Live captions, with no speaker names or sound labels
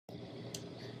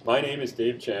My name is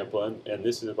Dave Champlin, and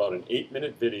this is about an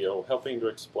 8-minute video helping to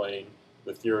explain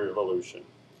the theory of evolution.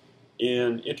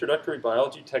 In introductory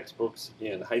biology textbooks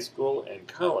in high school and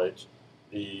college,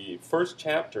 the first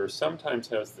chapter sometimes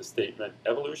has the statement,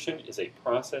 evolution is a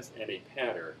process and a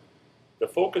pattern. The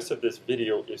focus of this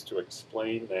video is to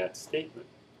explain that statement.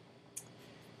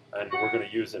 And we're going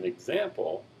to use an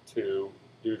example to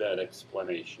do that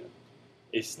explanation.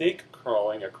 A snake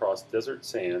crawling across desert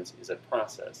sands is a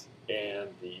process, and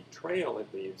the trail it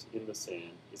leaves in the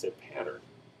sand is a pattern.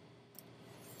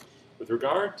 With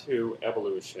regard to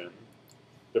evolution,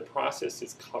 the process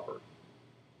is covered.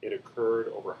 It occurred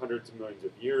over hundreds of millions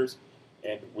of years,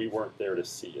 and we weren't there to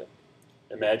see it.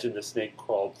 Imagine the snake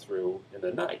crawled through in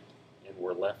the night, and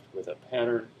we're left with a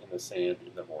pattern in the sand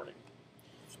in the morning.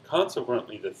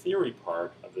 Consequently, the theory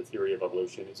part of the theory of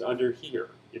evolution is under here.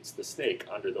 It's the snake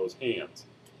under those hands.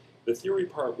 The theory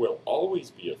part will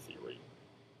always be a theory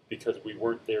because we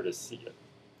weren't there to see it.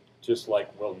 Just like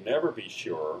we'll never be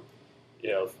sure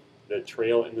if the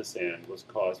trail in the sand was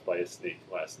caused by a snake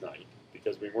last night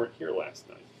because we weren't here last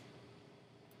night.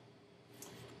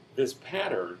 This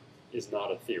pattern is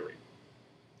not a theory.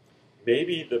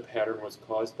 Maybe the pattern was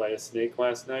caused by a snake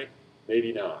last night,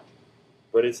 maybe not.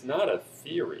 But it's not a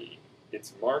theory,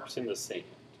 it's marks in the sand.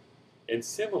 And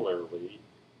similarly,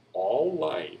 all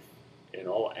life and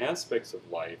all aspects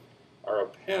of life are a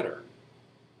pattern.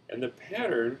 And the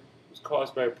pattern was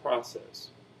caused by a process.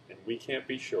 And we can't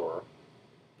be sure,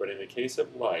 but in the case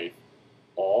of life,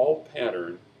 all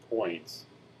pattern points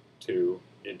to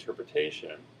the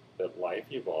interpretation that life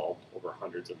evolved over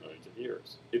hundreds of millions of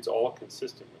years. It's all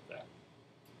consistent with that.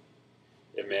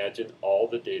 Imagine all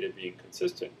the data being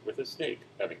consistent with a snake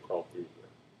having crawled through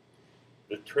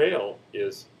there. The trail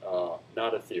is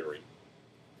not a theory.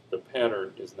 The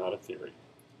pattern is not a theory.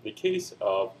 In the case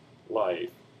of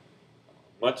life,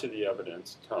 much of the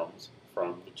evidence comes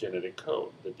from the genetic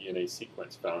code, the DNA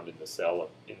sequence found in the cell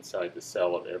inside the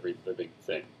cell of every living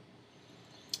thing.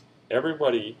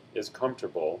 Everybody is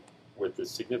comfortable with the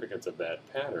significance of that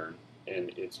pattern and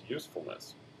its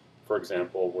usefulness. For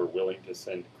example, we're willing to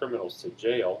send criminals to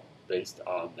jail based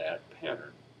on that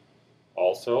pattern.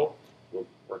 Also,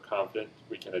 we're confident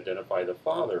we can identify the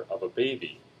father of a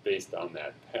baby based on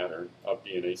that pattern of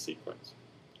DNA sequence.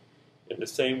 In the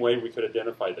same way, we could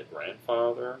identify the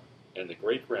grandfather and the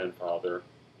great-grandfather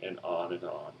and on,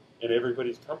 and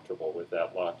everybody's comfortable with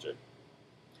that logic.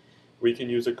 We can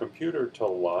use a computer to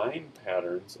line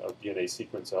patterns of DNA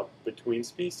sequence up between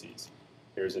species.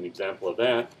 Here's an example of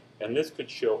that. And this could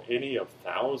show any of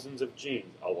thousands of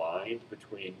genes aligned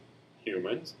between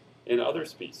humans and other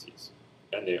species.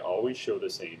 And they always show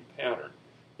the same pattern.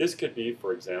 This could be,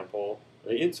 for example,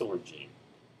 the insulin gene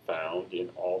found in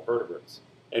all vertebrates.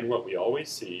 And what we always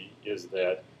see is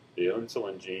that the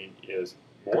insulin gene is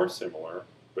more similar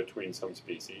between some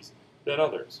species than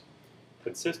others.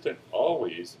 Consistent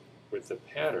always with the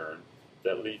pattern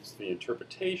that leads to the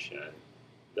interpretation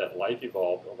that life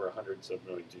evolved over hundreds of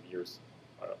millions of years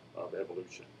of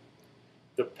evolution.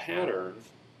 The pattern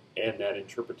and that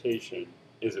interpretation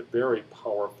is a very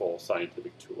powerful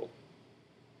scientific tool.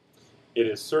 It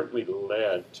has certainly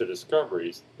led to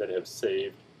discoveries that have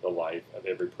saved the life of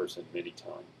every person many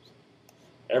times.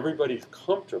 Everybody's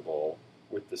comfortable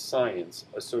with the science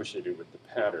associated with the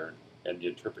pattern and the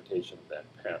interpretation of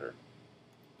that pattern.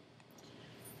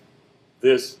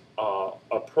 This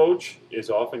approach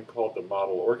is often called the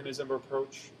model organism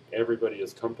approach. Everybody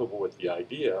is comfortable with the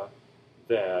idea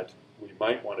that we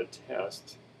might want to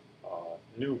test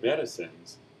new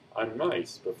medicines on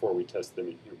mice before we test them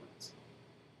in humans.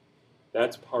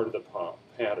 That's part of the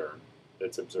pattern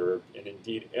that's observed, and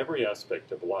indeed every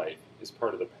aspect of life is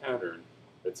part of the pattern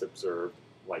that's observed,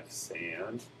 like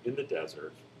sand in the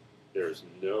desert. There's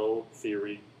no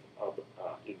theory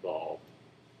involved.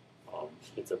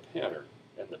 It's a pattern,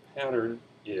 and the pattern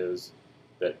is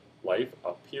that life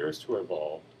appears to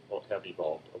have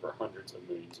evolved over hundreds of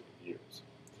millions of years.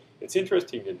 It's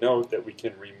interesting to note that we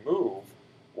can remove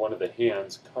one of the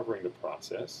hands covering the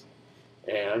process,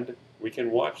 and we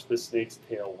can watch the snake's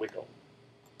tail wiggle,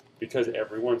 because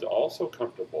everyone's also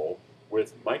comfortable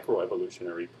with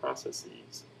microevolutionary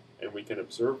processes, and we can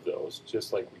observe those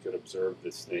just like we could observe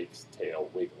the snake's tail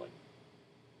wiggling.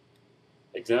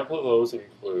 Examples of those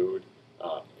include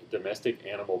domestic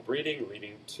animal breeding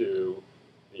leading to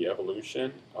the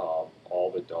evolution of all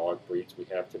the dog breeds we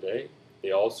have today.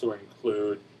 They also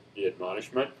include the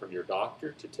admonishment from your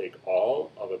doctor to take all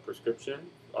of a prescription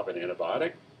of an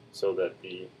antibiotic so that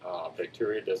the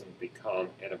bacteria doesn't become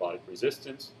antibiotic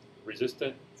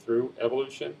resistant through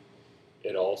evolution.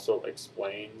 It also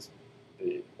explains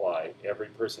why every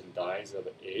person dies of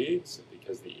AIDS,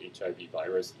 because the HIV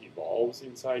virus evolves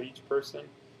inside each person.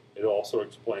 It also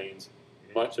explains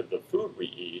much of the food we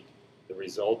eat, the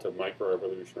result of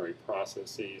microevolutionary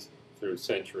processes through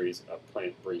centuries of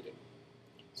plant breeding.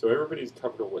 So everybody's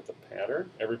comfortable with the pattern,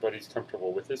 everybody's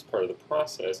comfortable with this part of the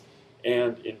process,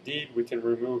 and indeed we can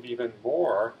remove even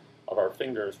more of our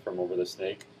fingers from over the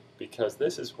snake, because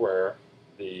this is where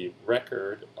the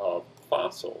record of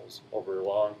fossils over a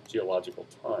long geological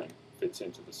time fits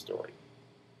into the story.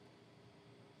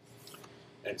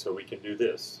 And so we can do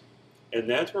this. And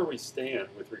that's where we stand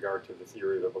with regard to the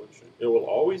theory of evolution. It will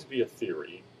always be a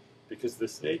theory because the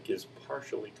snake is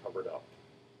partially covered up.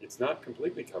 It's not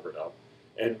completely covered up.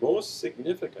 And most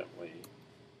significantly,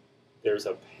 there's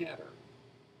a pattern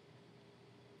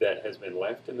that has been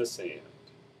left in the sand.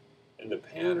 And the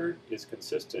pattern is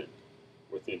consistent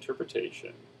with the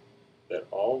interpretation that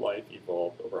all life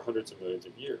evolved over hundreds of millions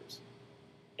of years.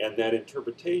 And that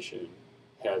interpretation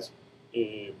has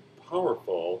a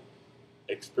powerful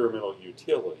experimental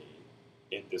utility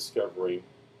in discovering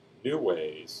new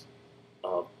ways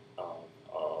of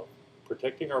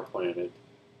protecting our planet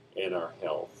and our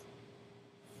health.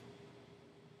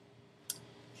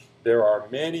 There are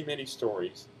many, many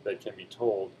stories that can be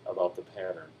told about the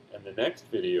pattern. And the next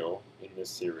video in this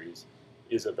series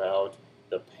is about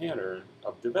the pattern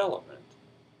of development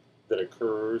that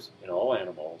occurs in all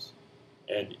animals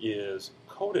and is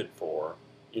coded for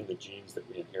in the genes that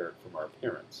we inherit from our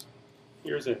parents.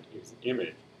 Here's an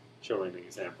image showing an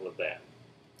example of that.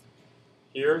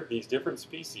 Here, these different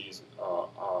species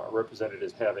are represented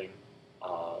as having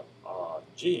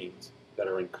genes that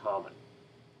are in common,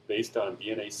 based on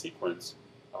DNA sequence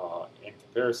and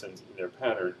comparisons in their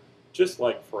pattern, just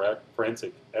like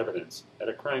forensic evidence at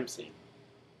a crime scene.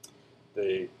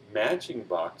 The matching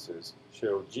boxes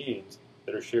show genes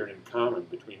that are shared in common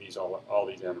between all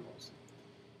these animals.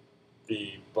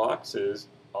 The boxes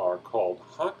are called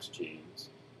Hox genes,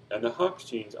 and the Hox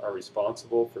genes are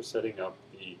responsible for setting up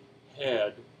the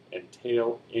head and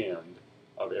tail end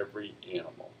of every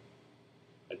animal.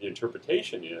 And the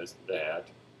interpretation is that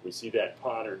we see that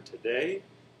pattern today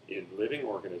in living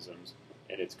organisms,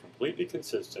 and it's completely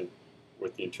consistent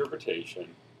with the interpretation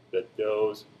that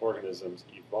those organisms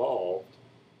evolved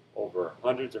over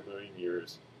hundreds of million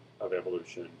years of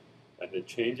evolution, and the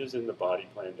changes in the body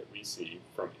plan that we see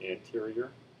from anterior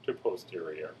to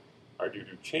posterior are due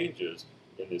to changes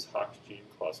in this Hox gene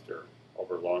cluster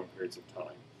over long periods of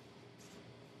time.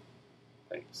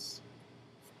 Thanks.